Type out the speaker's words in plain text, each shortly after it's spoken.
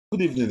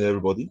Good evening,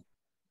 everybody.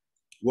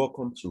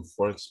 Welcome to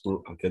Forex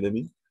Pro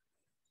Academy.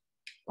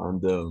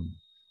 And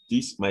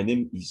my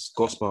name is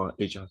Cosmo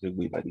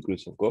Ejahegbe by the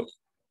grace of God.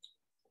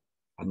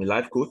 I'm a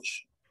life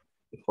coach,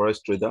 a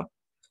Forex trader,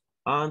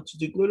 and to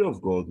the glory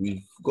of God,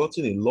 we've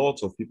gotten a lot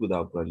of people that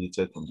have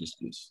graduated from this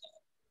place.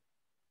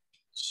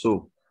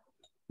 So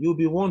you'll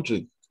be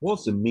wondering,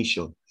 what's the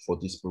mission for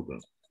this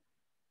program?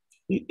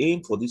 The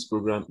aim for this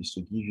program is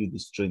to give you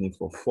this training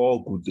for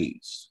 4 good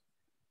days.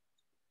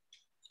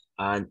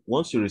 And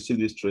once you receive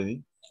this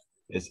training,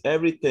 there's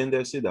every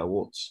tendency that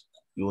what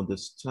you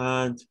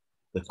understand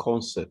the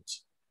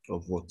concept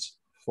of what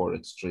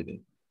Forex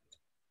trading.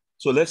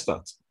 So let's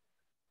start.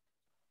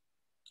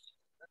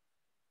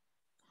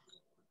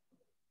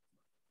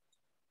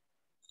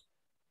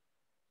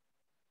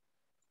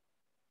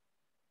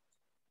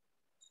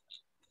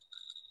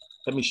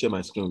 Let me share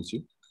my screen with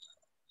you.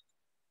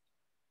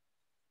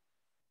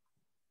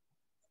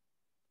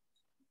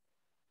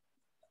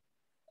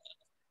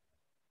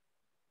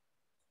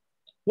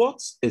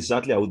 What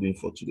exactly are we doing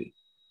for today?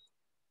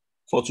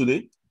 For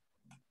today,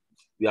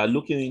 we are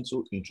looking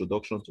into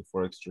introduction to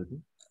Forex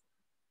trading.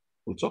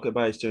 We'll talk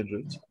about exchange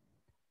rate.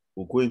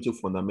 We'll go into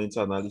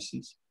fundamental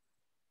analysis.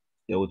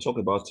 Then we'll talk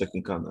about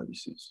technical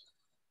analysis.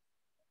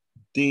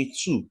 Day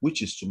 2,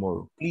 which is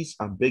tomorrow. Please,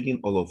 I'm begging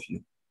all of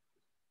you,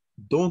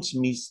 don't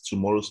miss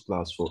tomorrow's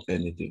class for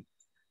anything.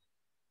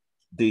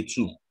 Day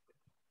 2,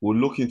 we'll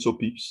look into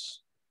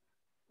pips.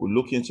 We'll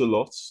look into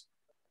lots,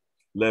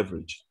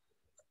 leverage,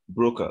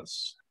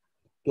 brokers,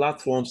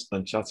 platforms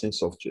and charting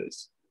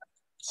softwares,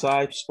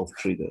 types of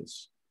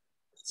traders,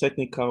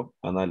 technical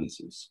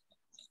analysis.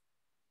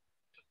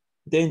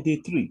 Then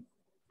day 3.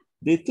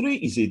 Day 3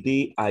 is a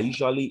day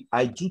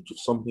I do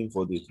something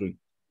for day 3.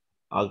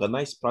 I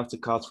organize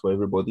practicals for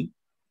everybody.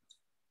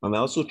 And I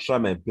also try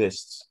my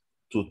best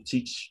to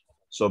teach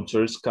some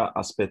theoretical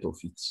aspect of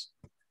it.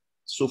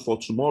 So for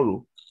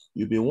tomorrow,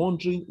 you'll be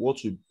wondering what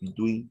we'll be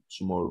doing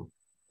tomorrow.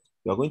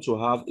 We are going to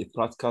have a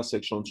practical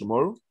section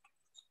tomorrow.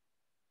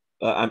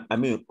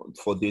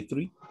 For day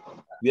 3,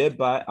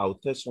 whereby I'll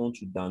tell someone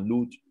to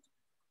download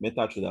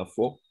MetaTrader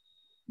 4.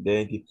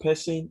 Then the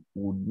person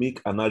would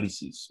make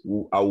analysis.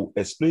 I will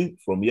explain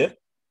from here,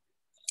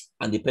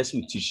 and the person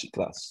will teach the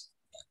class.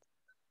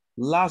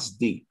 Last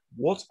day,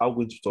 what are we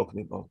going to be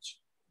talking about?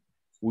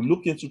 We'll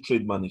look into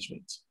trade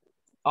management,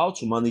 how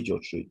to manage your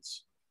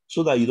trades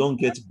so that you don't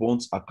get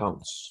burnt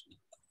accounts.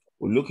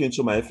 We'll look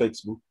into my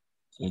FX book,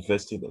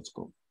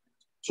 investing.com.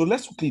 So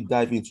let's quickly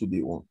dive into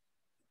day 1.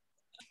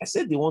 I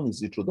said day 1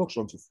 is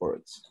introduction to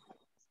Forex.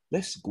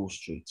 Let's go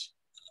straight.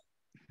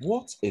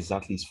 What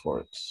exactly is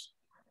Forex?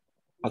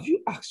 Have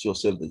you asked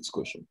yourself this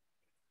question?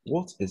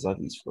 What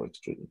exactly is Forex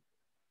trading?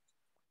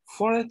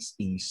 Forex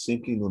is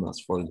simply known as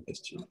foreign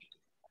exchange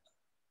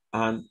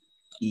and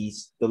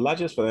is the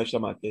largest financial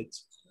market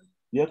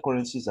where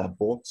currencies are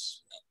bought,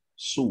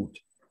 sold,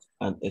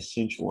 and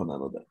exchanged for one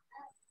another.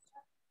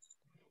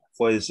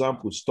 For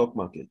example, stock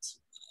market.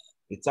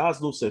 It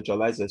has no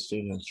centralized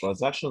exchange and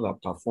transactions are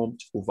performed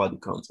over the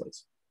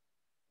counters.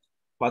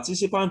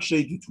 Participants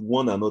trade with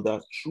one another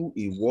through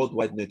a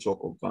worldwide network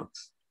of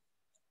banks,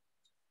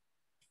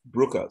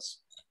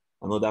 brokers,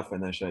 and other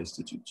financial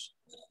institutes.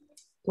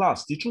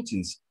 Plus, the truth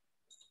is,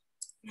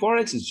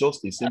 Forex is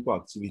just a simple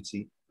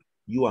activity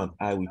you and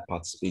I will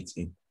participate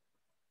in.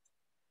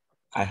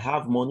 I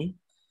have money,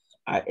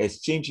 I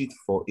exchange it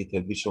for a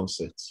television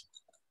set.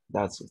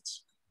 That's it.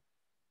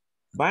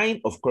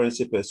 Buying of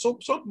currency pairs. So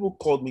some people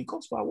called me,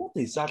 what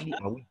exactly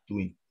are we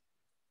doing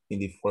in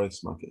the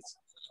Forex market?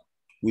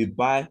 We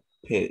buy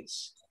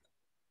pairs.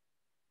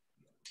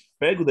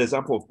 Very good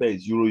example of pair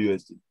is Euro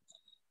USD.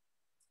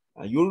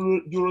 And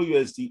Euro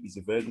USD is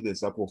a very good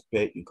example of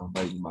pair you can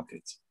buy in the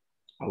market.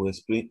 I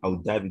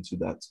will dive into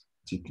that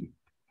deeply.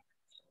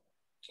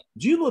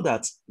 Do you know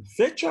that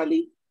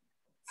virtually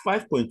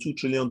 $5.2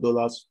 trillion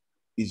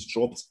is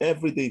dropped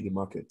every day in the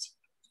market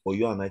for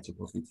you and I to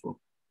profit from?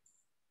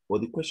 But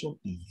the question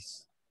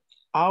is,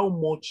 how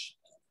much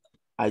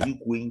are you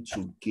going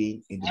to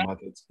gain in the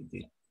market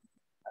today?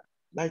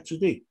 Like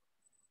today,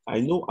 I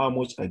know how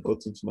much I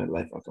got into my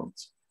life account.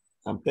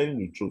 I'm telling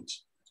the truth.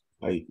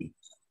 I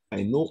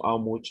know how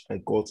much I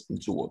got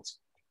into what?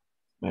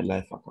 My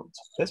life account.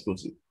 Let's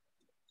proceed.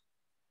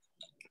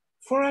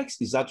 Forex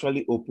is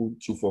actually open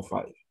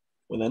 245.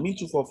 When I mean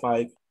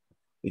 245,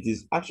 it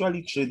is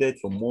actually traded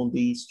from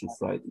Mondays to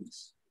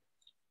Fridays.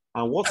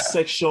 And what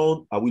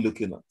section are we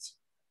looking at?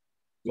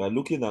 We are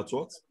looking at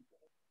what?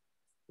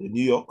 The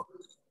New York,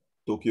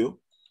 Tokyo,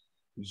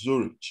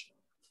 Zurich,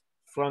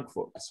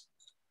 Frankfurt,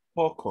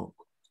 Hong Kong,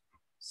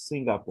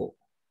 Singapore,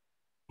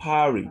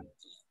 Paris,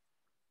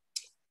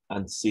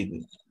 and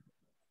Sydney.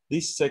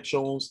 These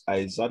sections are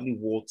exactly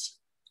what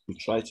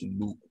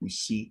we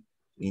see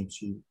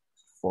into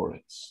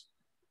Forex.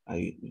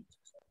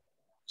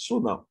 So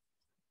now,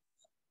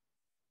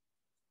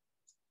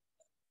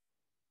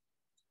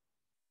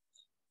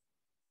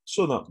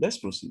 let's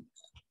proceed.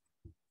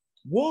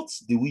 What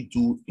do we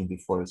do in the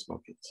Forex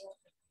market?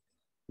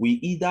 We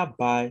either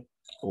buy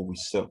or we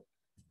sell.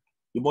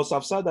 You must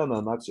have sat down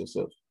and asked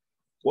yourself,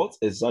 What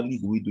exactly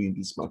do we do in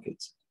this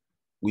market?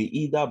 We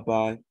either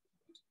buy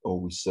or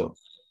we sell.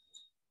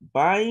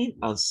 Buying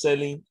and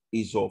selling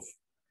is of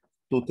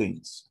two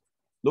things.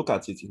 Look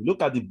at it. If you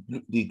look at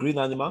the green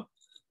animal,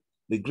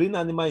 the green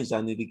animal is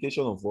an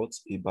indication of what?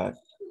 A buy.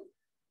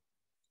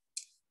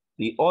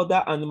 The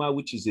other animal,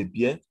 which is a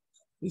bear,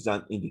 is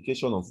an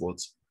indication of what?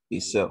 A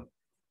sell.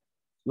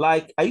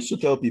 Like I used to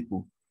tell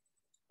people,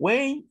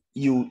 when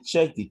you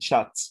check the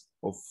chart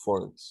of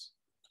Forex,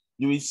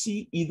 you will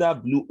see either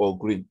blue or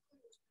green.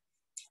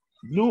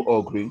 Blue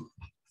or green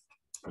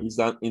is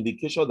an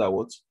indication that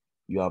what?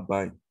 You are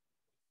buying.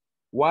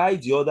 Why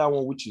the other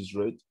one, which is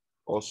red,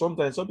 or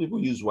sometimes some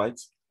people use white,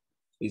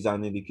 is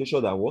an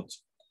indication that what?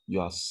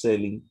 You are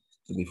selling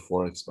in the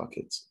Forex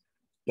market.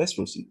 Let's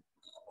proceed.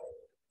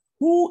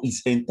 Who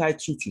is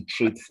entitled to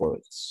trade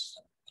Forex?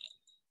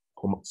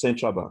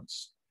 Central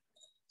banks.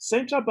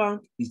 Central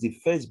bank is the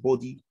first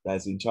body that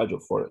is in charge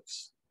of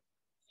Forex.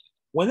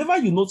 Whenever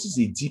you notice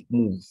a deep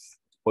move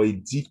or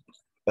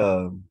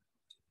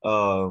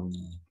um,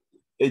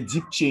 a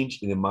deep change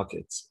in the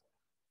market,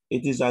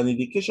 it is an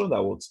indication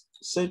that what?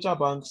 Central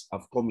banks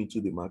have come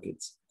into the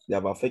market. They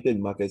have affected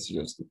the market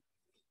seriously.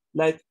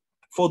 Like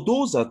for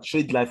those that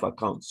trade live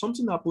accounts,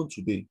 something happened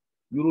today,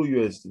 Euro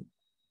USD.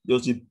 There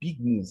was a big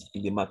move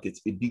in the market,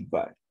 a big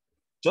buy.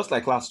 Just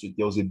like last week,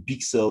 there was a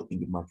big sell in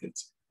the market.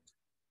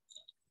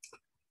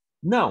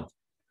 Now,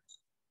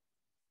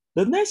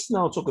 the next thing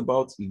I'll talk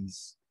about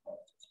is,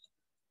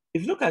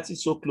 if you look at it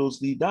so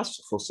closely,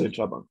 that's for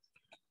central bank.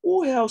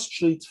 Who else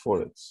trades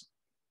Forex?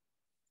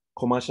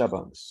 Commercial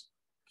banks.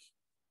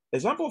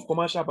 Example of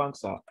commercial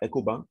banks are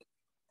EcoBank,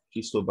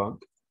 Keystone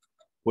Bank,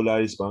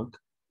 Polaris Bank,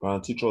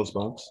 Guaranty Trust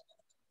Banks,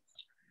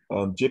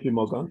 JP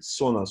Morgan,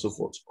 so on and so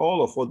forth.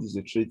 All of what is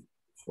a trade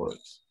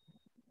Forex.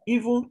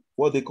 Even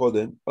what they call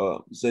them,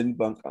 Zenith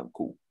Bank and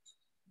Co.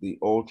 They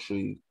all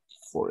trade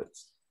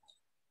Forex.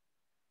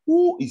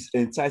 Who is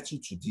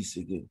entitled to this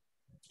again?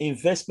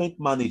 Investment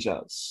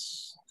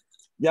managers.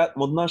 They are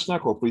multinational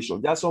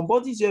corporations. There are some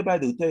bodies hereby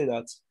they'll tell you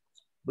that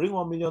bring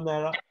 1 million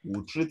naira,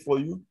 we'll trade for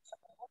you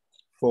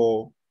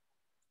for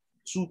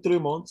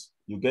 2-3 months,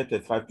 you get a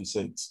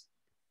 5%.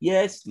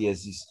 Yes, they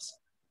exist.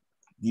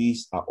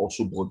 These are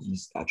also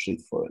bodies that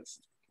trade Forex.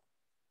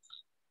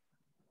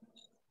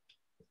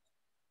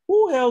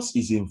 Who else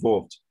is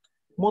involved?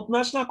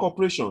 Multinational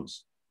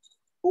corporations.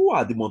 Who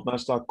are the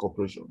multinational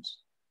corporations?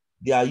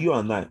 They are you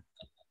and I.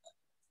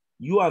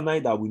 You and I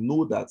that we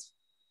know that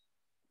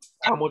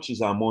how much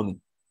is our money?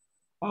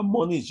 Our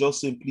money is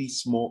just simply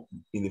small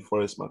in the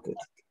Forex market.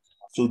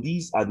 So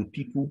these are the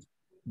people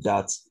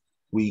that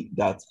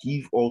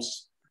give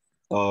us,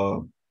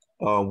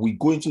 we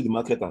go into the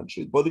market and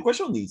trade. But the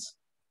question is,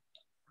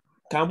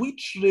 can we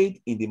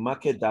trade in the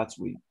market that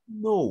way?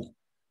 No.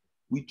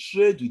 We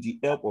trade with the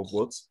help of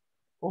what?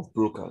 Of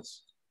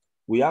brokers.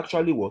 We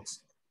actually what?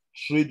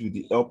 Trade with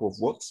the help of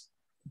what?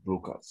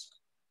 Brokers.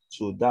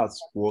 So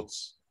that's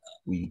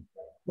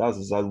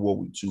exactly what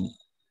we do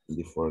in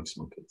the Forex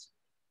market.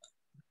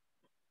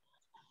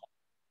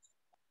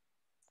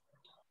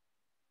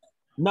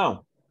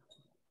 Now,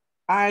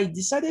 I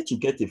decided to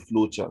get a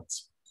flow chart.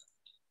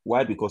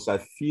 Why? Because I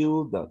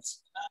feel that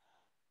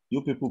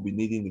you people will be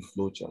needing the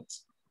flow chart.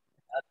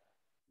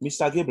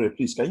 Mr. Gabriel,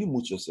 please, can you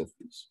mute yourself,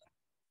 please?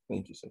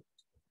 Thank you, sir.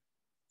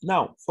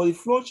 Now, for the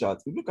flow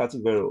chart, we look at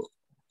it very well.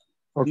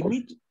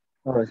 Okay.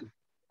 All right.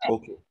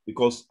 Okay,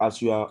 because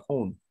as you are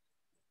on,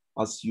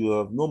 as you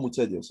have not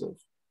muted yourself,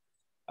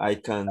 I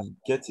can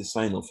get a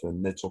sign of a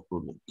network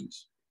problem,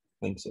 please.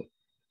 Thanks, sir.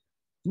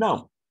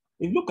 Now,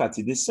 if you look at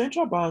it, the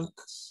central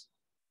banks,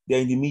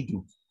 they're in the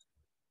middle.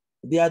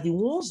 They are the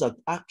ones that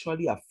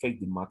actually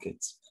affect the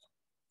market.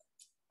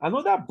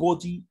 Another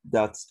body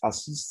that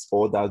assists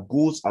or that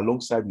goes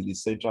alongside with the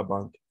central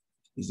bank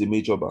is the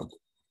major bank.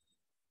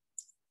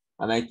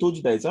 And I told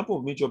you the example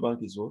of major bank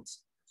is what?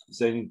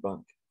 Zenith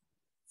Bank,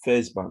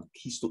 First Bank,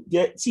 Keystone.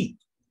 See,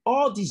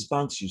 all these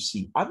banks you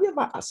see, have you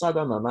ever sat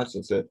down and asked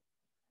yourself,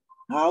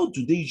 how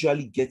do they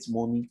usually get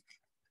money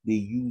they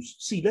use?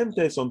 See, let me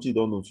tell you something you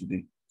don't know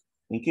today.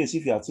 In case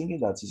if you are thinking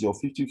that it's your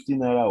 50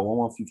 naira or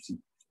 150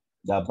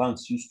 that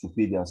banks used to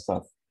pay their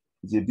staff,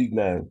 it's a big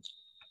lie.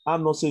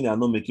 I'm not saying they are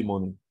not making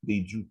money. They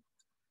do.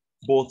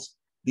 But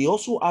they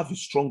also have a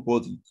strong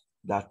body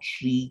that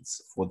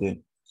trades for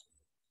them.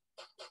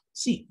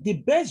 See, the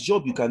best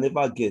job you can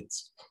ever get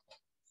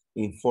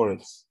in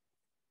Forex,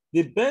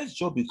 the best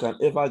job you can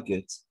ever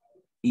get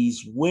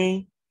is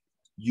when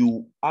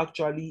you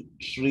actually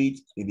trade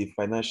in the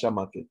financial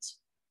market.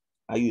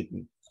 Are you with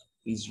me?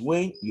 Is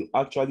when you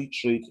actually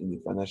trade in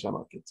the financial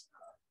market.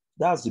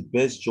 That's the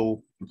best job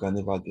you can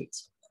ever get.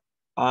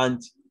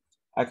 And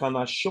I can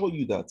assure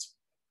you that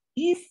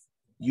if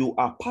you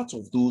are part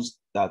of those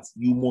that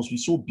you must be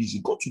so busy,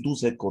 go to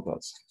those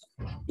headquarters.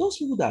 Those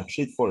people that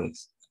trade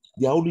Forex,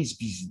 they're always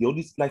busy. They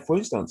always, like for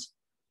instance,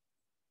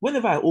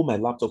 whenever I own my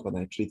laptop and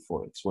I trade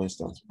Forex, for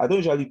instance, I don't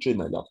usually trade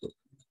my laptop.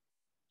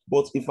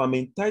 But if I'm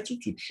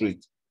entitled to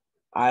trade,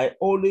 I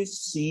always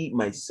see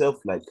myself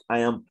like I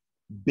am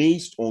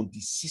based on the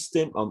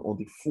system and on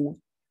the full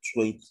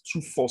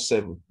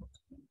 24/7.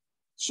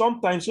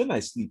 Sometimes when I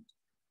sleep,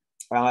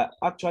 I am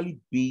actually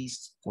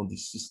based on the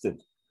system.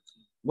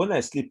 When I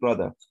sleep,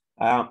 rather,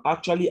 I am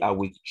actually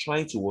awake,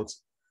 trying to what?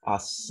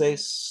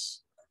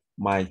 Assess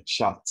my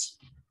chart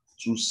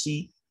to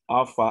see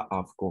how far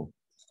I've gone.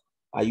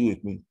 Are you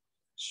with me?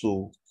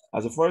 So,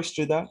 as a forex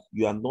trader,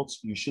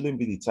 you shouldn't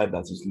be the type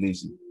that is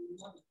lazy.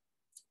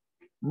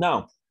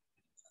 Now,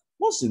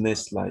 what's the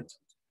next slide?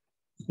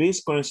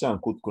 Base currency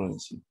and code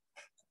currency.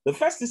 The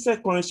first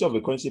listed currency of a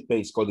currency pair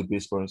is called the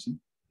base currency,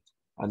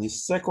 and the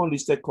second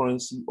listed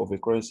currency of a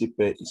currency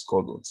pair is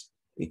called what?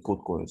 A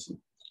code currency.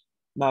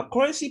 Now,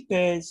 currency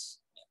pairs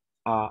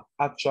are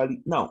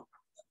actually now,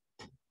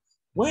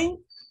 when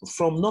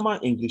from normal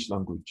English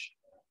language,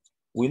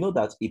 we know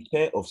that a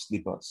pair of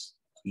slippers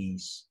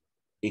is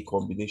a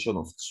combination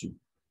of two,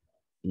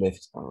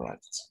 left and right.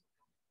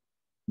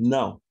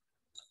 Now,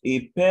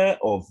 a pair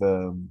of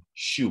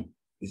shoe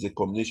is a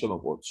combination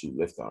of what? Two,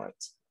 left and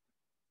right.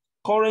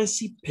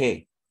 Currency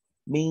pair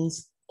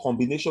means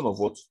combination of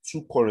what?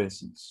 Two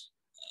currencies.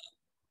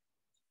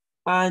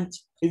 And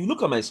if you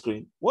look at my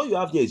screen, what you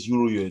have there is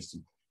Euro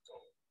USD.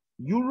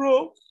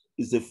 Euro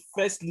is the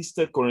first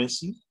listed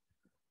currency,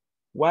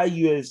 while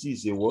USD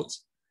is a what?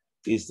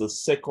 Is the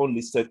second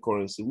listed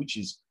currency, which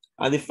is,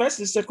 and the first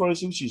listed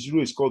currency, which is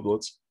Euro, is called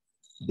what?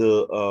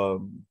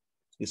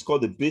 It's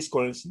called the base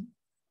currency.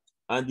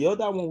 And the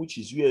other one, which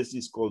is USD,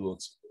 is called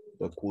what?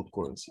 The code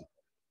currency.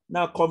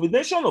 Now,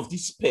 combination of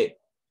this pair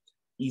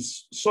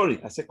is, sorry,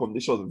 I said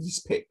combination of this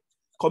pair.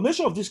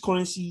 Combination of these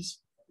currencies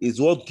is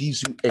what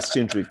gives you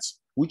exchange rates,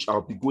 which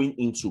I'll be going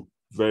into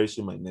very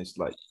soon in my next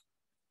slide.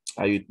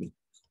 Are you with me?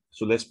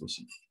 So let's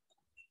proceed.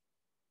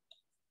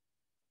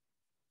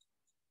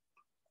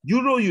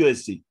 Euro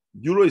USD.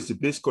 Euro is the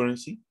base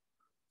currency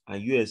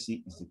and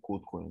USD is the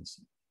code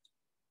currency.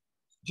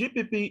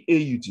 GBP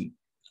AUD.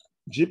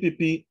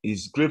 GBP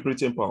is Great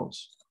Britain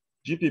pounds.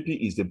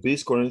 GBP is the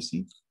base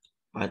currency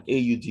and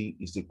AUD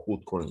is the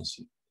code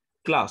currency.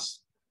 Class,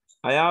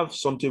 I have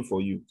something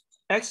for you.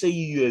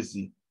 XAU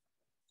USD.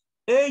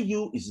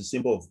 AU is the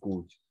symbol of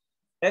gold.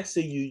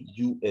 XAU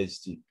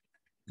USD.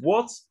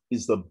 What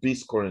is the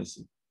base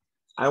currency?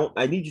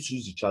 I need you to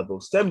use the chart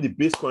box. Tell me the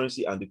base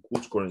currency and the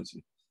code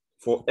currency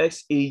for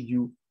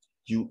XAU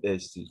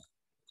USD.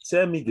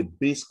 Tell me the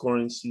base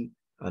currency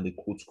and the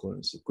code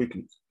currency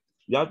quickly.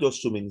 You have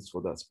just 2 minutes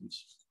for that,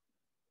 please.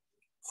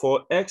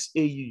 For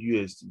XAU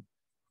USD,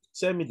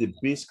 tell me the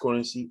base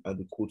currency and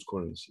the code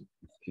currency,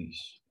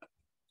 please.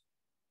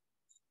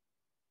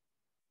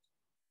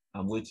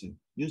 I'm waiting.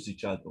 Use the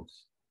chat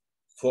box.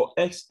 For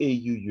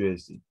XAU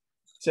USD,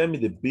 tell me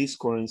the base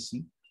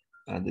currency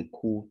and the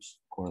code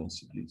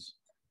currency, please.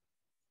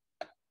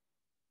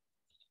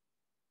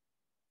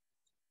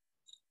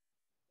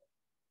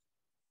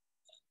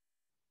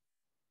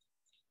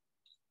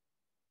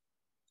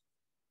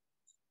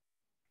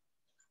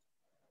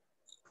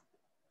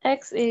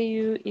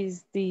 XAU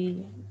is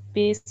the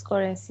base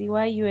currency,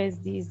 while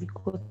USD is the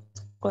code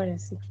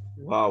currency.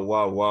 Wow,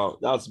 wow, wow.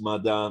 That's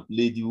Madam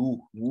Lady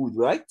Wood,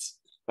 right?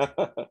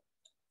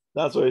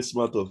 That's very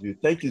smart of you.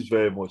 Thank you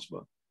very much,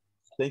 man.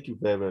 Thank you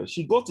very, very much.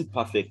 She got it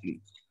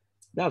perfectly.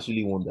 That's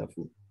really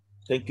wonderful.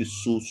 Thank you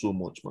so, so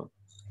much, man.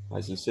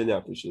 I sincerely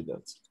appreciate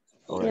that.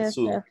 All right, Yes,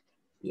 so sir.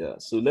 yeah,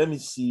 so let me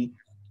see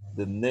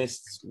the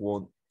next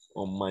one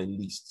on my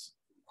list.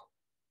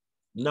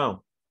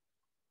 Now,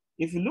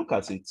 if you look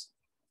at it,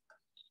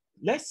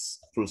 let's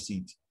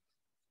proceed.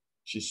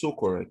 She's so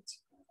correct.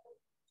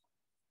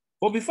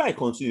 But before I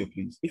continue,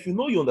 please, if you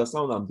know you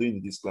understand what I'm doing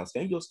in this class,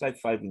 can you just type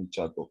 5 in the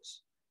chat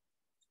box?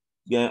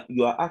 Yeah,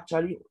 you're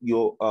actually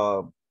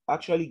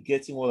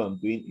getting what I'm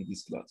doing in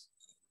this class.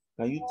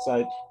 Can you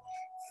type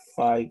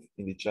 5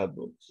 in the chat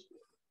box?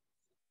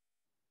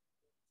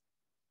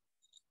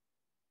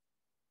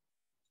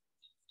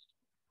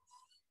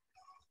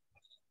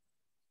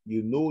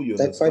 You know you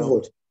Type understand. 5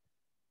 what?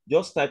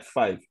 Just type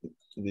 5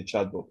 in the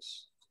chat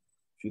box.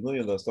 If you know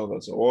you understand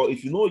that, or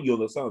if you know you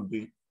understand what I'm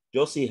doing,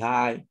 just say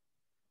hi,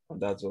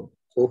 and that's all.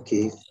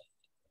 Okay.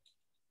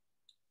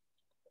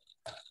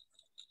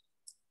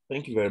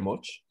 Thank you very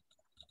much.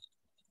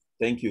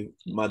 Thank you,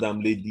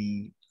 Madam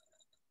Lady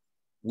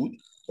Wood.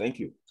 Thank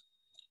you.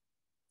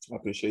 I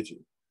appreciate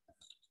you.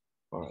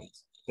 All right.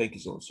 Thank you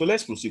so much. So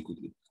let's proceed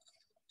quickly.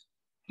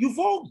 You've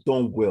all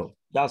done well.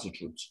 That's the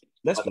truth.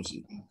 Let's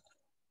proceed.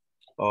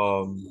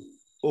 Oh,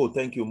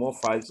 thank you. More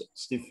fights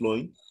still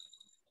flowing.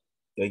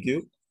 Thank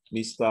you,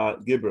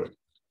 Mr. Gabriel.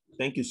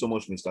 Thank you so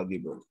much, Mr.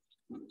 Gabriel.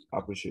 I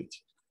appreciate it.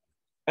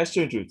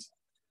 Exchange rate.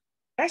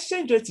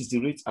 Exchange rate is the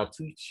rate at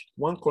which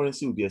one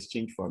currency will be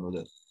exchanged for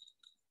another.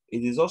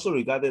 It is also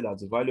regarded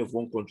as the value of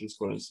one country's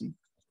currency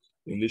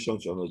in relation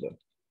to another.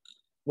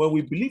 When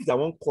we believe that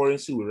one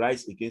currency will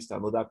rise against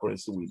another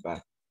currency, we buy.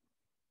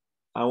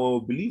 And when we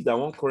believe that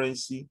one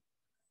currency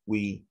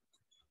and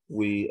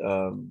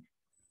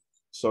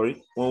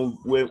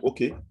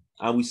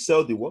we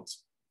sell the what?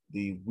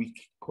 The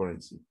weak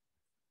currency.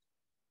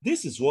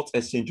 This is what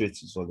exchange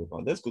rate is all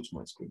about. Let's go to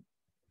my screen.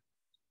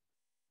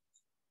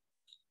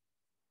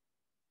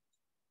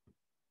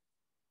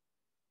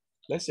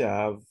 Let's say I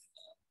have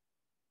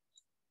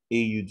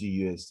AUD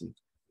USD.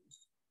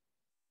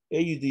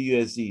 AUD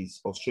USD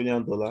is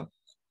Australian dollar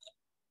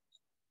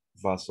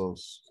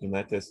versus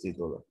United States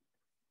dollar.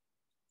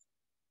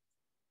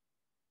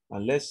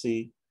 And let's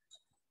say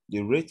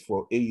the rate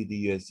for AUD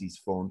USD is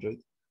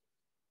 400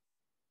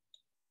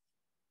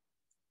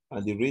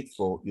 and the rate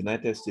for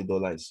United States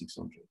dollar is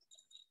 600.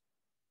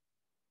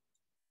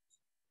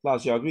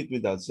 Class, you agree with me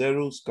that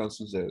zeros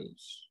cancel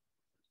zeros.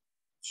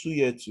 2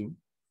 here 2.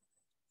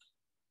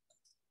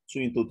 2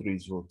 into 3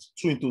 is what?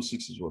 2 into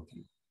 6 is what?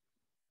 3.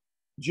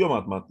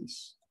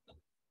 Geomathematics.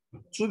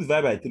 2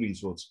 divided by 3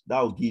 is what?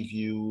 That will give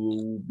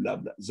you blah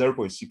blah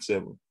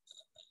 0.67.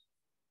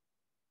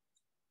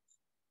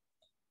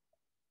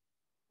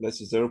 Let's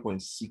say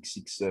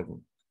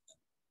 0.667.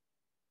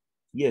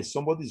 Yes,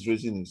 somebody is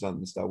raising his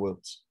hand, Mr.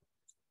 Welts.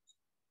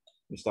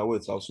 Mr.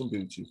 Welts, I'll soon be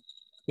with you.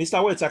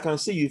 Mr. Welts, I can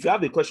see you. If you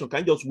have a question,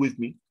 can you just wave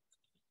me?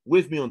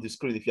 Wave me on the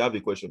screen if you have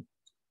a question.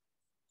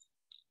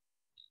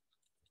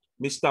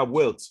 Mr.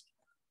 Welts,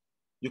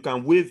 you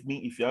can wave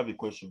me if you have a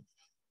question.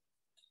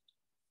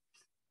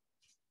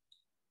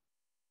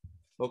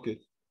 Okay.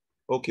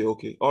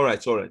 Okay. All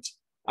right.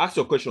 Ask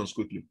your questions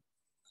quickly.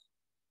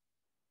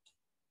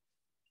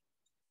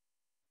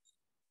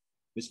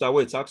 Mr.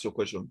 Welts, ask your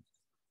question.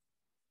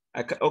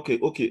 Okay.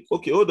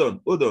 Hold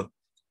on.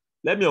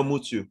 Let me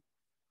unmute you.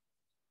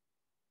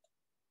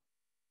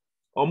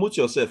 Unmute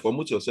yourself,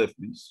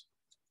 please.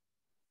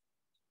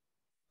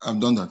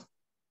 I've done that.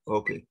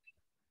 Okay.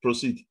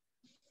 Proceed.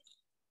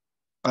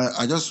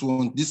 I just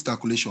want this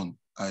calculation.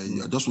 I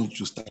just want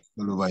to start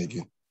all over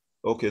again.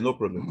 Okay, no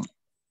problem.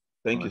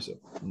 Thank you, sir.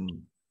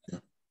 Yeah.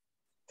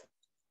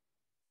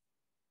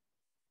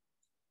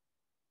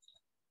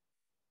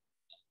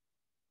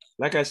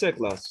 Like I said,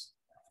 class,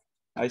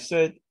 I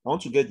said I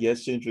want to get the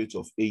exchange rate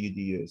of AUD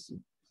USD.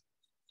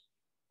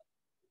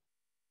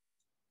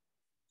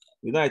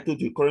 You know, I told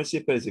you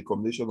currency pair is a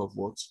combination of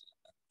what?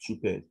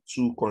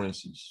 Two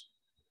currencies.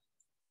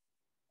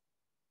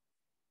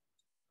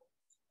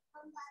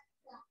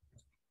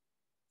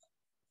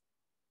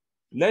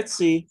 Let's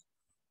say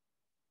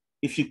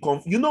if you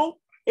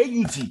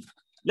AUD,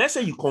 let's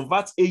say you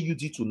convert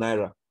AUD to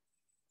Naira,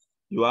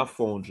 you have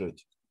 400.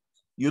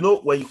 You know,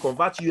 when you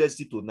convert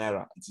USD to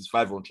Naira, it is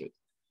 500.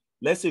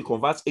 Let's say you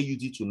convert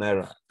AUD to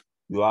Naira,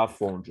 you have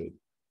 400.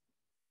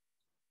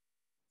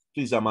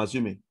 Please, I'm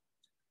assuming.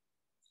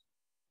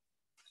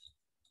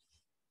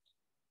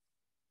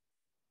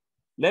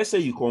 Let's say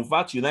you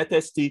convert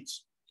United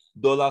States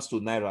dollars to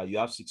Naira, you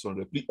have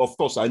 600. Of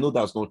course, I know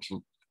that's not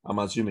true. I'm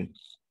assuming.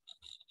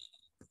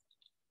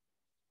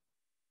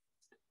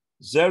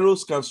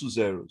 Zeros cancel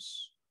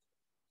zeros.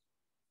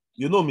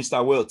 You know,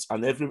 Mr. Welts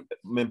and every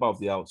member of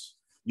the house,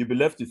 you'll be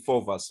left with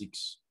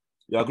 4/6.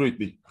 You agree with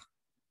me?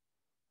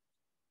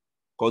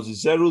 Because the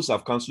zeros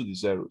have canceled the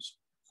zeros.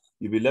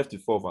 You'll be left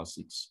with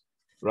 4/6,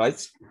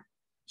 right?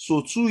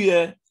 So 2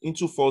 here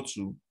into 4,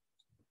 2.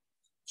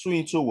 2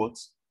 into what?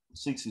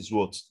 6 is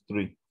what?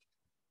 3.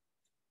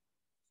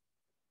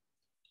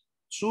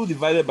 2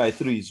 divided by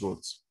 3 is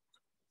what?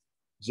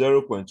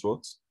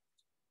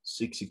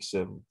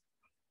 0.667.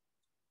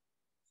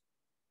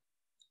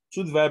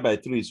 2 divided by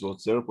 3 is what?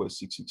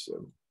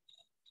 0.667.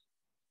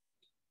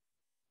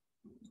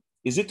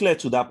 Is it clear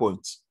to that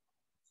point?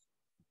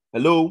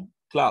 Hello,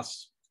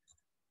 class.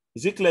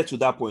 Is it clear to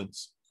that point?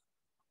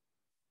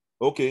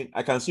 Okay,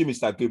 I can see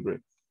Mr. Gabriel.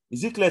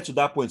 Is it clear to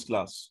that point,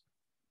 class?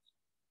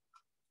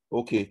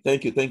 Okay,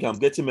 thank you. I'm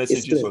getting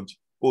messages.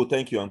 Oh,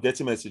 thank you. I'm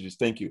getting messages.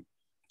 Thank you.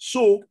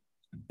 So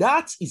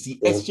that is the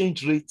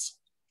exchange rate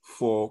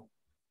for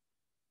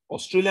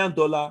Australian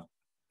dollar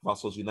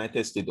versus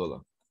United States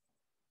dollar.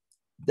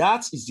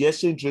 That is the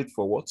exchange rate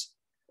for what?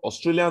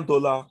 Australian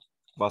dollar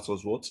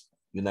versus what?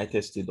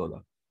 United States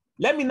dollar.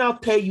 Let me now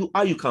tell you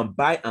how you can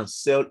buy and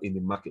sell in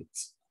the market.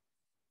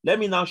 Let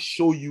me now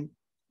show you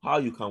how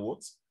you can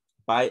what?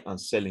 Buy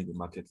and sell in the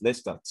market. Let's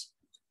start.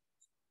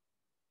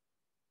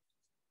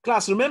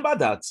 Class, remember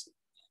that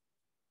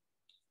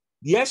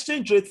the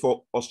exchange rate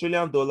for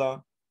Australian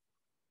dollar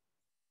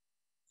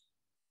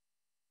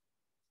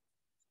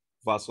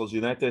versus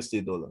United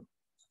States dollar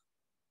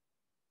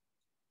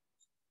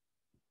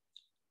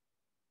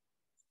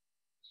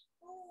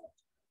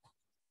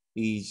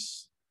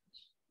is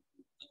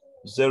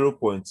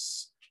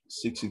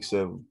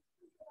 0.667.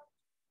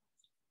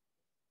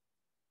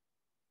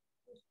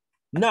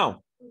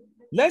 Now,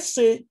 let's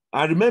say,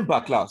 I remember,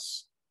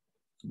 class,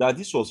 that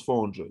this was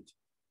 400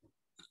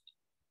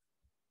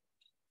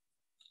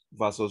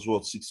 versus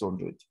what?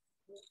 600.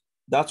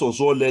 That was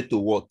what led to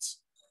what?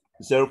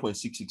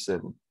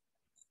 0.667.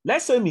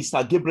 Let's say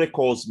Mr. Gabriel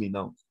calls me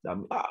now.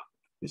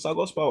 Mr.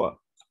 Gospower,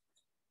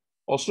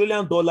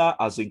 Australian dollar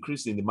has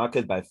increased in the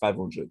market by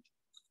 500.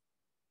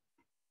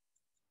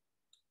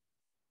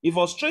 If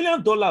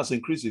Australian dollar has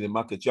increased in the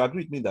market, you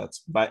agree with me that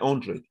by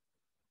 100,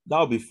 that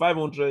will be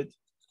 500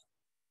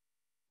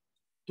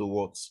 to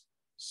what?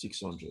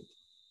 600.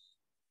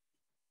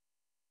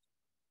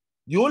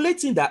 The only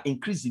thing that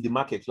increased in the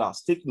market,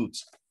 class, take note,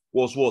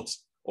 was what?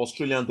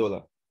 Australian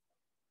dollar.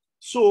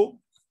 So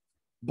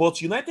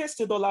But United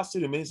States dollar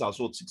still remains as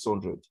what?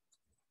 600.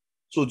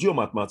 So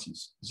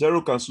geomathematics,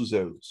 0 cancel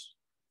zeros.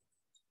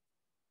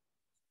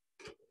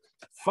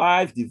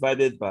 5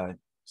 divided by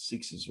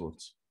 6 is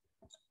what?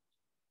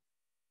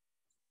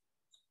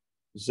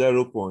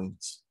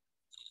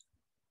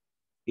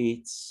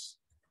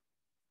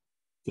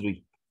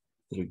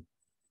 0.833.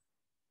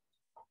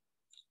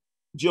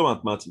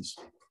 Geomathematics,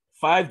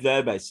 5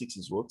 divided by 6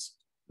 is what?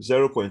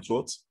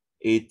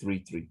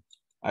 0.833.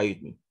 Are you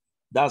with me?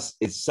 That's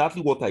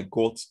exactly what I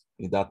got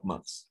in that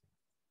maths.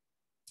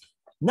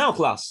 Now,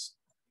 class,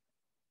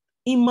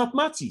 in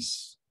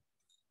mathematics,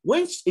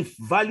 if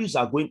values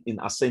are going in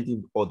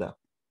ascending order,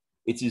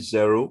 it is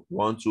 0,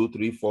 1, 2,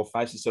 3, 4,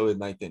 5, 6, 7, 8,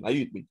 9, 10. Are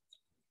you with me?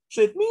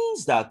 So it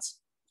means that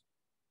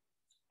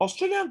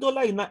Australian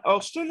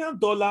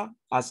dollar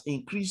has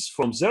increased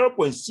from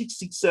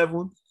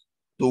 0.667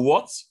 to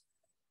what?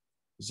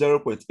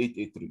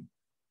 0.883.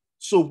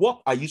 So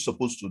what are you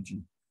supposed to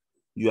do?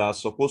 You are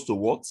supposed to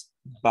what?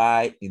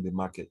 Buy in the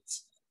market.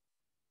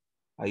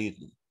 Are you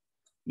with me?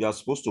 You are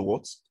supposed to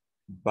what?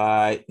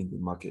 Buy in the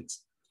market.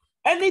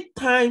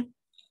 Anytime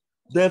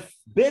the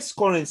base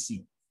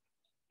currency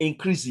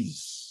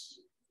increases,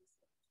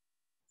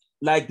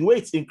 like the way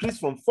it's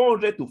increased from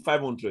 400 to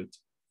 500,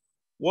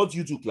 what do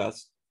you do,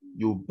 class?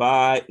 You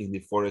buy in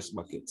the Forex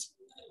market.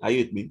 Are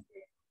you with me?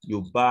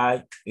 You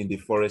buy in the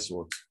Forex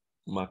what?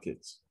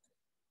 Market.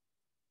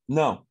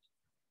 Now,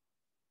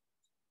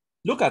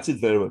 look at it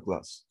very well,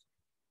 class.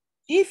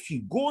 If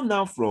you go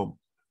now from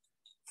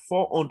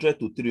 400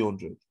 to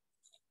 300,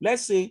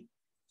 let's say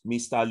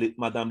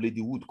Madam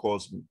Lady Wood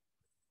calls me.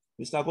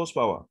 Mr.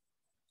 Gospower,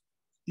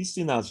 this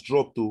thing has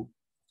dropped to,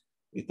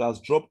 it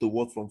has dropped to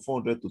what? From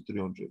 400 to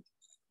 300.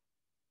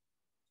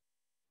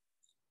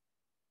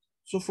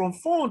 So from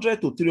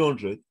 400 to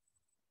 300,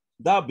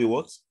 that'll be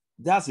what?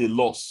 That's a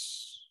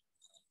loss.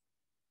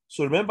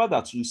 So remember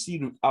that you see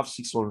you have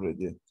 600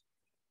 there.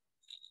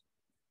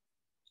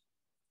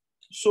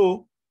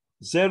 So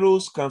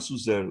zeros cancel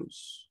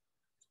zeros.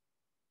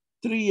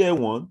 3 here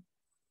 1.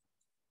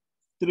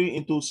 3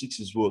 into 6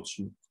 is what?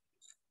 2.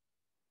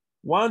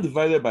 1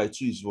 divided by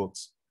 2 is what?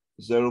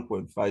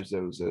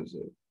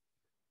 0.5000.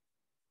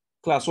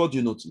 Class, what do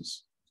you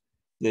notice?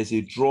 There's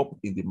a drop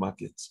in the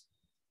market.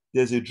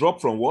 There's a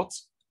drop from what?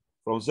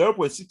 From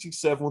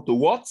 0.667 to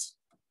what?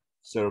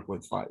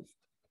 0.5.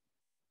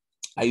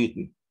 Are you with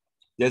me?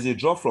 There's a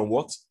drop from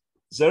what?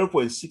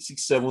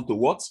 0.667 to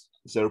what?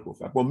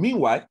 0.5. But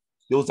meanwhile,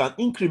 there was an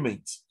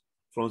increment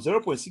from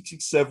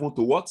 0.667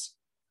 to what?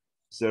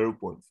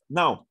 0.5.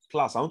 Now,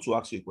 class, I want to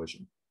ask you a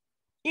question.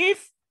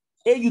 If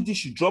AUD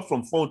should drop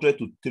from 400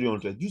 to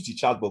 300, use the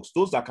chat box.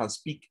 Those that can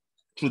speak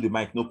through the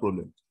mic, no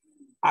problem.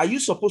 Are you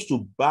supposed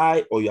to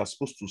buy or you are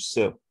supposed to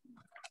sell?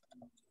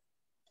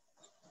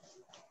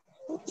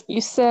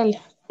 You sell.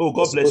 Oh,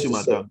 God bless you,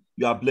 madam.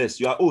 You are blessed.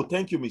 You are, oh,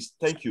 thank you, miss.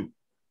 Thank you.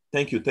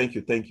 Thank you, thank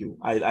you, thank you.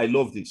 I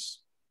love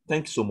this.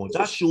 Thank you so much.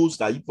 That shows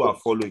that people are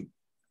following.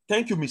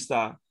 Thank you,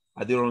 Mr.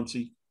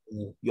 Aderonti.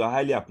 You are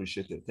highly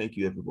appreciated. Thank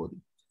you, everybody.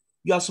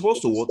 You are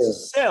supposed to what?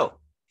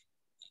 Sell.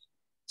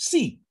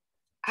 See,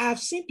 I have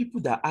seen people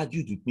that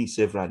argued with me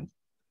severally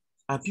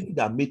and people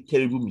that made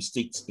terrible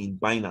mistakes in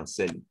buying and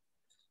selling.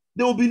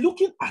 They will be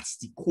looking at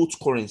the quote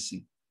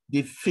currency.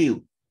 They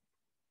fail.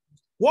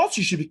 What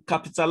you should be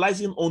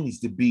capitalizing on is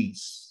the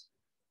base.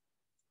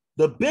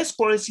 The base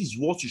currency is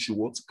what you should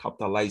want to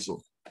capitalize on.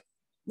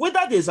 Whether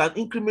there's an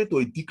increment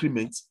or a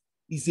decrement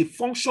is a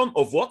function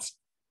of what?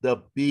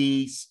 The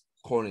base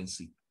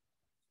currency.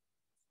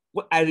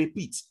 Well, I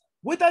repeat,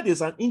 whether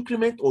there's an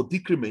increment or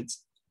decrement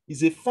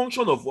is a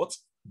function of what?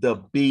 The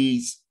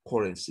base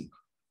currency.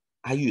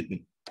 Are you with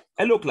me?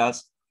 Hello,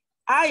 class.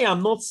 I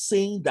am not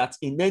saying that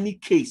in any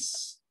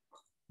case,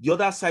 the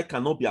other side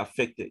cannot be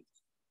affected.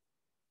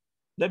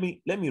 Let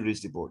me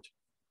raise the board.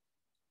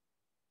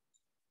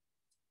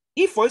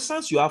 If, for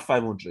instance, you have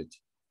 500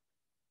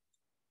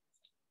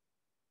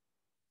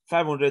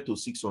 to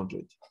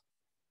 600,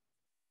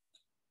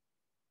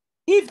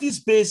 if this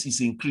base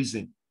is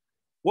increasing,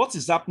 what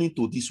is happening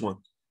to this one?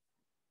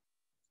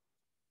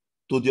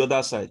 To the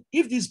other side.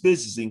 If this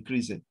base is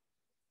increasing,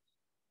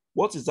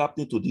 what is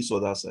happening to this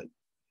other side?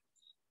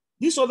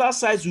 This other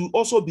side will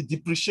also be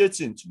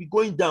depreciating, to be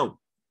going down.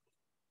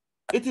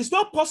 It is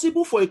not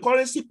possible for a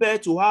currency pair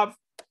to have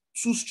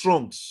two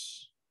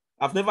strongs.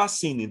 I've never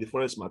seen in the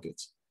forex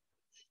market.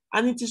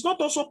 And it is not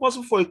also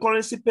possible for a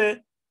currency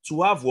pair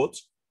to have what?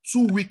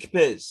 Two weak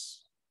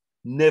pairs.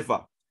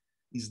 Never.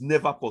 It's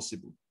never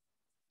possible.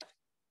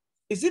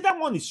 Is it that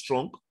one is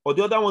strong or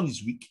the other one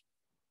is weak?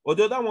 Or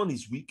the other one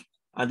is weak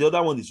and the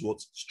other one is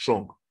what?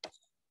 Strong.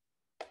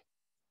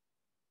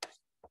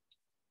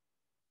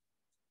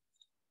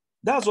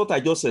 That's what I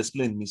just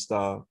explained,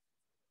 Mr.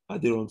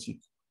 Aderonti.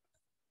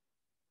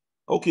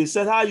 Okay,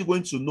 sir, how are you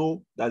going to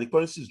know that the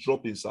currency is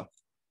dropping, sir?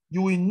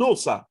 You will know,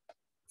 sir,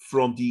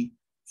 from the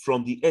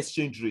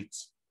exchange rate.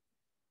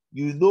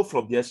 You will know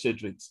from the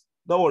exchange rate.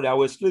 Don't worry, I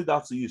will explain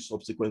that to you in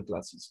subsequent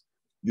classes.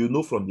 You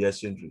know from the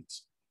exchange rate.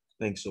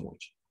 Thanks so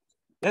much.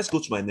 Let's go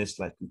to my next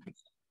slide quickly.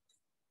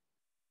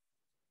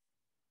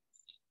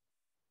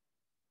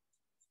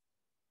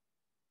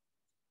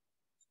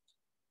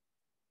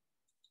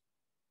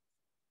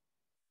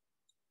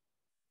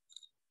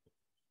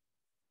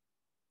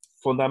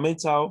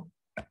 fundamental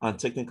and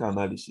technical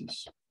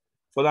analysis.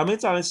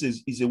 Fundamental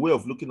analysis is a way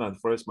of looking at the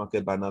forex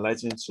market by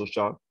analyzing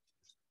social,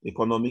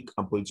 economic,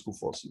 and political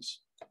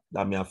forces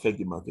that may affect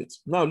the market.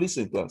 Now,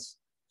 listen, class.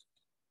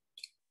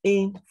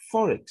 In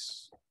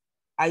forex,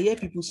 I hear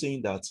people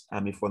saying that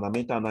I'm a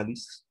fundamental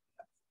analyst.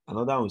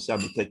 Another one will say I'm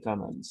a technical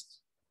analyst.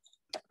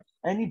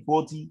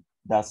 Anybody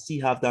that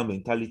still have that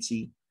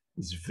mentality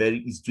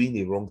is doing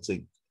a wrong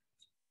thing.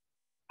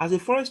 As a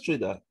forex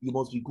trader, you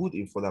must be good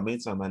in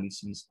fundamental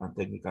analysis and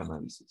technical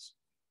analysis.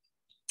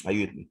 Are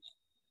you with me?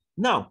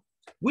 Now,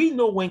 we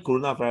know when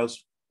coronavirus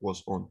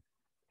was on,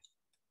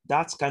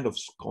 that kind of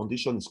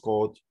condition is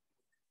called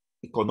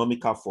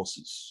economical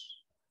forces.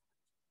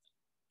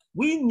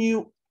 We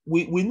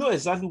know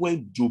exactly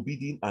when Joe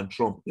Biden and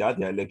Trump, they had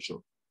their election.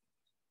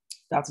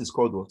 That is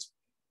called what?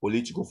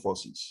 Political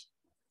forces.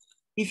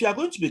 If you are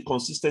going to be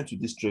consistent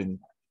with this training,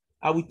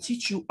 I will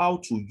teach you how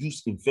to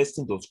use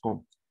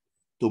investing.com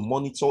to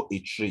monitor a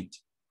trade,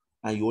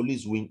 and you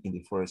always win in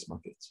the forex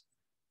market.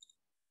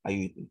 Are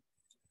you with me?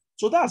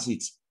 So that's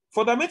it.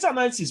 Fundamental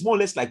analysis is more or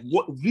less like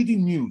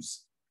reading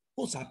news.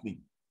 What's happening?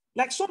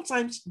 Like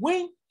sometimes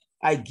when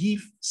I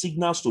give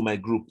signals to my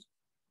group,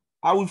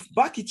 I will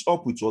back it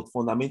up with what?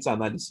 Fundamental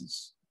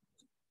analysis.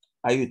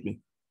 Are you with me?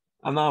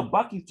 And I'll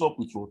back it up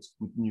with what?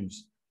 With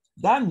news.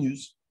 That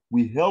news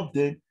will help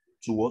them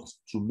to what?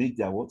 To make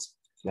their what?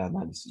 Their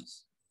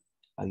analysis.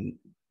 Are you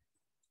with me?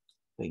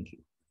 Thank you.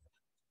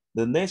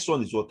 The next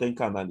one is what?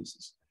 Technical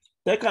analysis.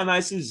 Technical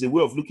analysis is a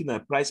way of looking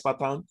at price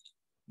pattern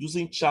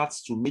using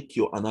charts to make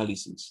your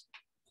analysis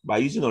by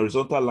using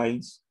horizontal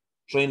lines,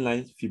 trend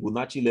lines,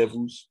 Fibonacci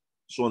levels,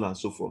 so on and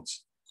so forth.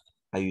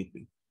 Are you with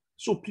me?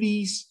 So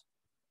please,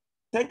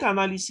 technical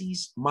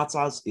analysis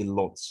matters a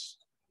lot.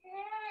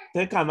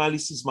 Technical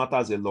analysis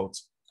matters a lot.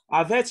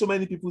 I've heard so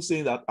many people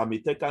saying that I'm a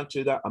technical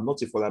trader, I'm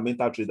not a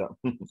fundamental trader.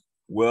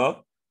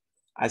 Well,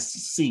 I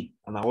say,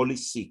 and I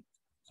always say,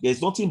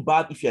 there's nothing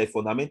bad if you're a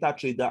fundamental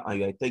trader and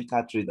you're a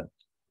technical trader.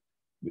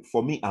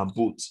 For me, I'm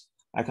both.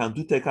 I can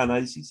do technical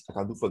analysis, I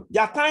can do.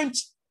 There are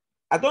times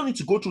I don't need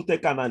to go through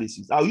technical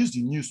analysis. I'll use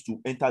the news to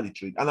enter the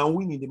trade and I'll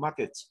win in the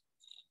market.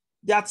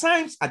 There are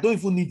times I don't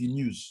even need the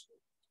news.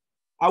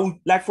 I would,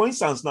 like for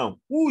instance now,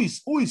 who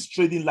is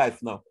trading live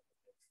now?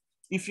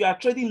 If you are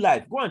trading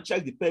live, go and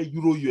check the pair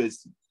Euro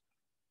USD.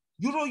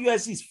 Euro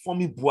USD is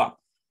forming BWAP.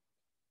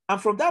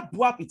 And from that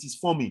BWAP it is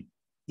forming,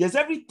 there's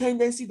every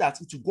tendency that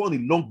it will go on a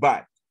long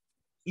buy.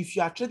 If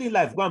you are trading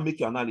live, go and make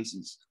your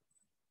analysis.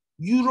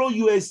 Euro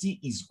USD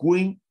is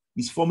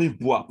forming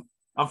BWAP.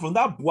 And from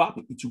that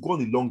BWAP, it will go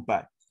on a long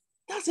buy.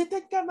 That's a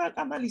technical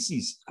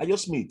analysis I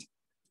just made.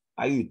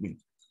 Are you with me?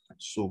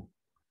 So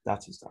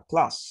that is that.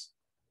 Class,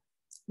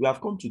 we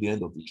have come to the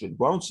end of the training,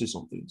 but I want to say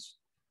some things.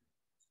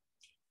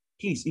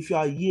 Please, if you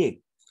are here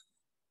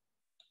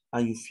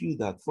and you feel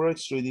that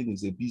Forex trading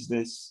is a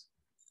business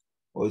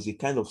or is a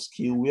kind of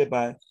skill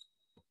whereby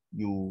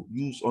you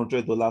use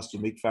 $100 to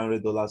make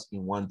 $500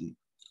 in one day,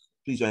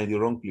 please, you are in the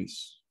wrong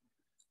place.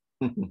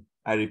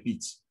 I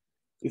repeat,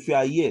 if you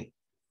are here,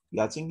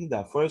 you are thinking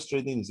that Forex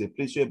trading is a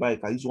place whereby you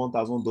can use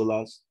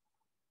 $1,000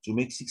 to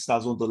make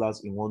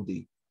 $6,000 in one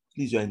day,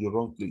 please, you are in the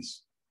wrong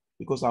place.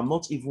 Because I'm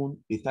not even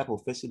a type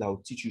of person that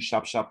will teach you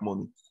sharp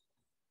money.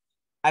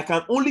 I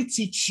can only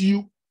teach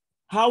you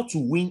how to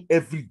win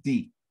every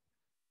day.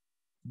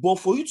 But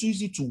for you to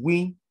use it to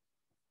win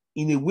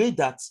in a way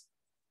that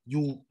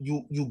you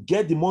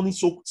get the money.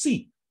 So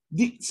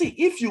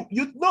if you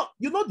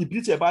know the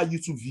beauty about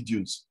YouTube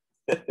videos.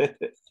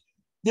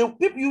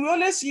 You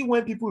always see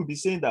when people will be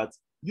saying that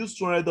use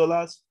 $200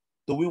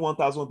 to win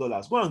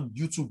 $1,000. Go on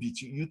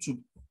YouTube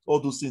all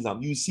those things,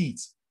 and you see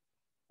it.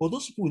 But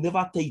those people will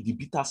never tell you the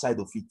bitter side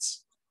of it.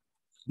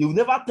 They will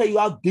never tell you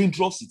how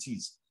dangerous it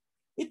is.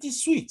 It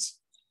is sweet.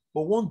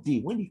 But one day,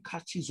 when it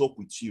catches up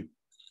with you,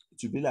 it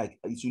will be like,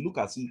 it will look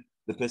as if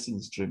the person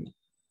is dreaming.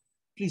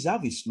 Please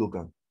have a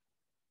slogan.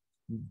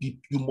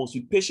 You must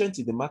be patient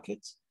in the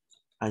market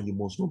and you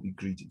must not be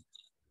greedy.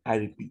 I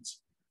repeat,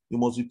 you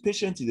must be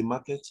patient in the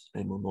market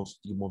and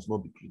you must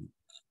not be greedy.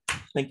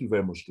 Thank you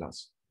very much,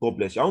 class. God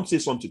bless you. I want to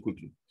say something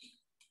quickly.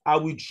 I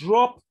will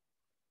drop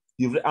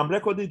I'm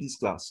recording this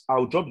class.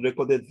 I'll drop the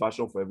recorded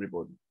version for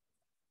everybody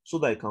so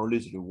that you can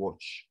always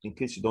rewatch in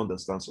case you don't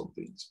understand some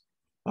things.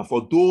 And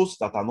for those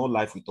that are not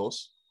live with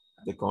us,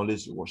 they can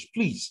always rewatch.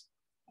 Please,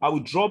 I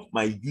will drop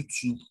my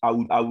YouTube. I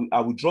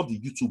will drop the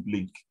YouTube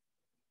link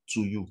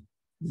to you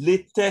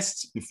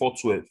latest before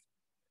 12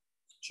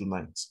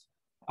 tonight.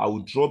 I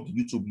will drop the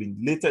YouTube link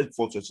latest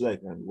before 12 so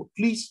that you can rewatch.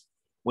 Please,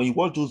 when you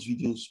watch those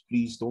videos,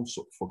 please don't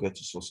forget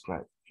to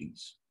subscribe.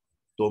 Please,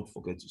 don't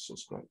forget to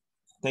subscribe.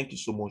 Thank you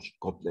so much.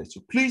 God bless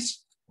you.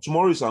 Please,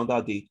 tomorrow is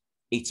another day,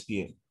 8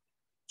 p.m.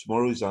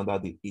 Tomorrow is another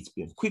day, 8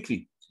 p.m.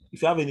 Quickly,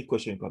 if you have any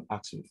question, you can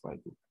ask me before I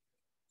go.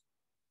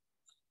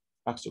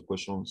 Ask your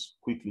questions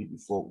quickly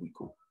before we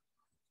go.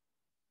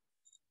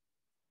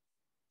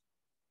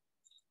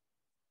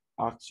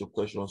 Ask your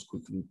questions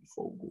quickly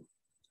before we go.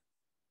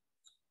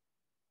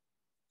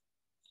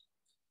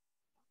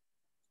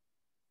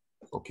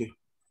 Okay.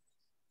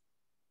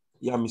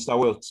 Yeah, Mr.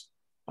 Welt,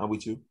 I'm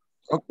with you.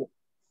 Okay.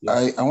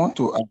 Yeah. I want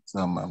to ask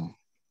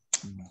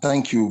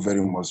thank you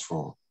very much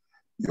for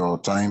your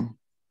time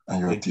and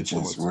your Thank you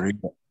so teachings. much.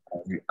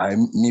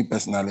 Me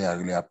personally, I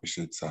really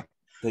appreciate, sir.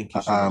 Thank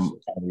you so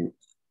much.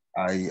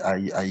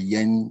 I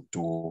yearn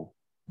to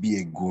be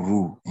a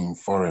guru in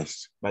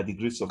Forex. By the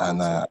grace of and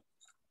God.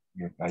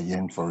 I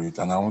yearn for it,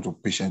 and I want to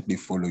patiently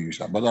follow you,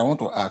 sir. But I want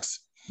to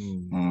ask,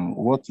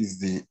 what is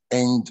the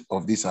end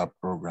of this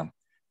program?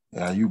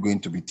 Are you going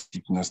to be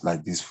teaching us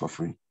like this for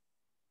free?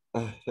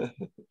 I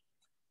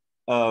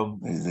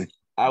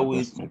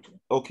will.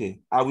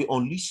 Okay, I will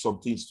unleash some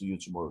things to you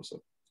tomorrow, sir.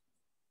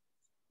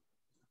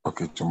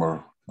 Okay,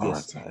 tomorrow.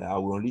 Yes, all right, I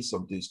will unleash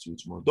some things to you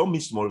tomorrow. Don't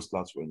miss tomorrow's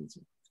class for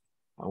anything.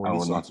 I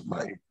will not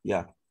buy.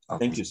 Yeah.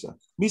 Okay. Thank you, sir.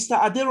 Mr.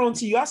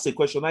 Aderonti, you asked a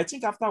question. I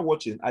think after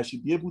watching, I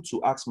should be able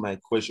to ask my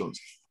questions.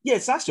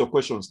 Yes, ask your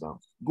questions now.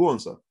 Go on,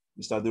 sir.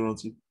 Mr.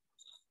 Aderonti.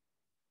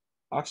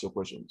 Ask your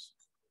questions.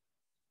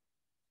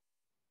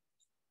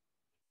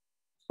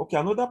 Okay,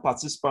 another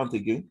participant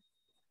again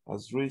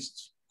has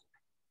raised.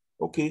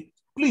 Okay,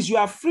 please, you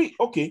are free.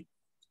 Okay,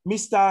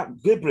 Mr.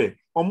 Gabriel,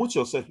 unmute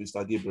yourself,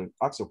 Mr. Gabriel.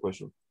 Ask your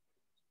question.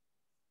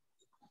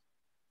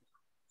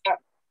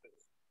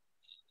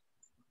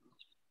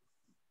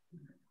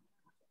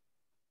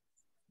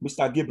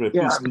 Mr. Gabriel,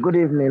 please. Yeah, good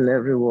evening,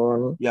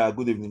 everyone. Yeah,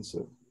 good evening,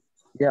 sir.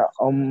 Yeah,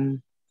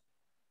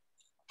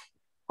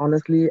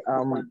 honestly,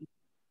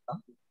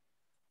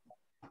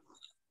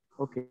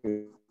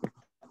 okay.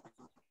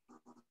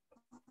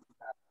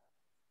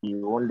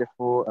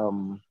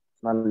 Wonderful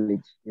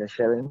knowledge you're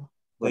sharing.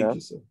 Thank you,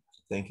 sir.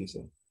 Thank you,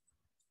 sir.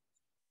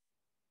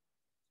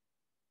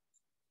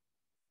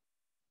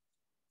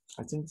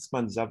 I think this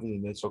man is having a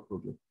network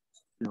problem.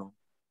 No.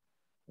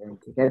 And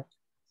get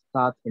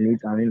start in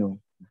it and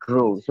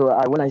grow. So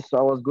I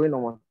was going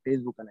on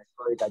Facebook and I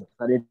saw it, I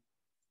decided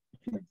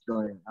to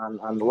join.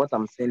 And what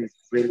I'm saying is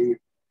really,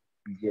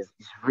 yes,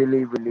 it's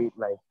really, really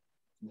like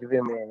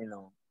giving me,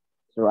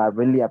 so I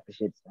really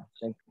appreciate that.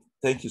 Thank you.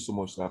 Thank you so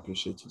much. I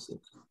appreciate you, sir.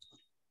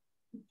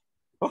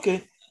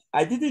 Okay.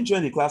 I didn't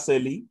join the class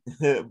early,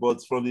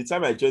 but from the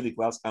time I joined the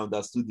class, I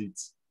understood it.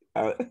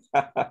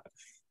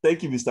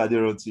 Thank you, Mr.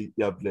 Aderonti.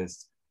 You are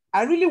blessed.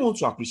 I really want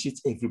to appreciate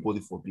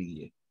everybody for being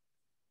here.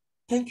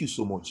 Thank you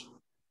so much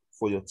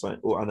for your time.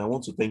 Oh, and I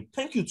want to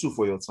thank you too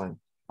for your time.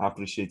 I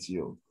appreciate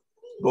you.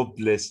 God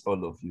bless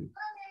all of you.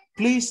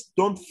 Please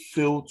don't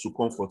fail to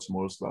come for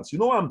tomorrow's class. You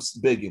know what I'm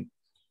begging?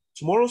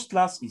 Tomorrow's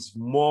class is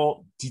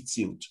more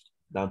detailed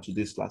than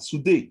today's class.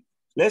 Today,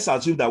 let's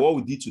assume that what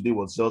we did today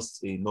was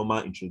just a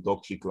normal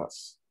introductory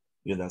class.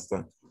 You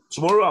understand?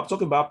 Tomorrow, I'm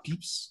talking about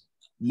pips,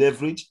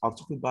 leverage. I'm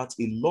talking about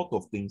a lot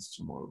of things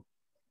tomorrow.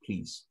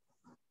 Please.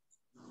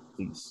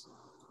 Please.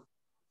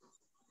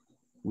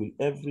 Will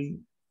every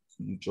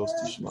you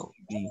justice now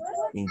be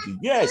in the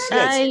yes.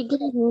 Hi,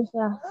 good evening,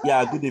 sir.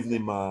 Yeah, good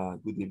evening, ma.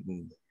 Good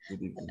evening.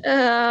 Good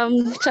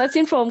evening.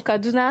 Chatting from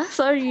Kaduna.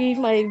 Sorry,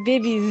 my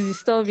baby is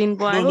disturbing,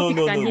 but I hope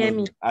you can hear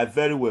me. I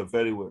very well,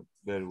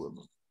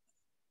 ma.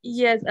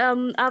 Yes,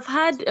 I've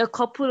had a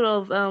couple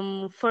of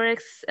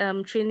Forex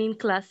training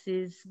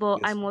classes, but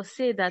Yes, I must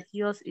say that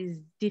yours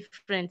is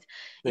different.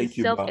 Thank It's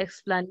you, ma.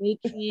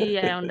 self-explanatory.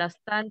 I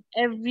understand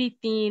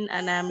everything,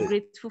 and I'm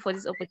grateful for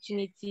this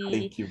opportunity.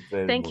 Thank you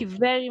very Thank much. you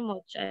very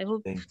much. I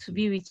hope to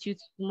be with you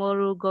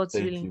tomorrow, God's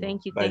willing.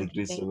 Thank you. By the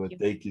grace of God,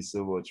 thank you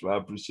so much. I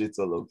appreciate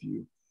all of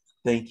you.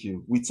 Thank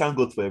you. We thank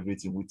God for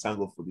everything. We thank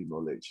God for the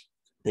knowledge.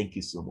 Thank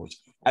you so much.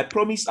 I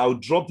promise I'll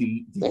drop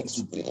the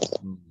little bit.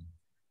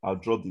 I'll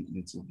drop the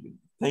little bit.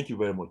 Thank you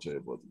very much,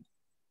 everybody.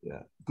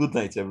 Yeah. Good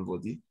night,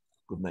 everybody.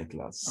 Good night,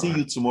 class. See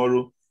you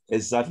tomorrow,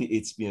 exactly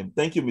 8 p.m.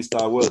 Thank you,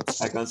 Mr.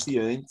 Wells. I can see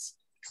your hands.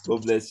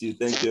 God bless you.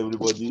 Thank you,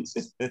 everybody.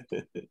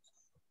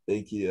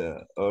 Thank you.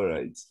 All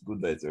right.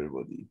 Good night,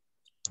 everybody.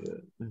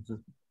 Yeah.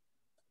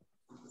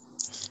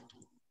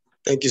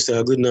 Thank you,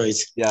 sir. Good night.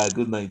 Yeah,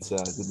 good night, sir.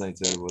 Good night,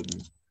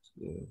 everybody.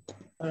 Yeah.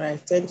 All right.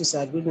 Thank you,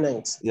 sir. Good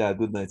night. Yeah,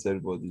 good night,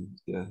 everybody.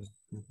 Yeah.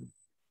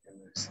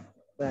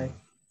 Bye.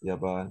 Yeah,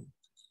 bye.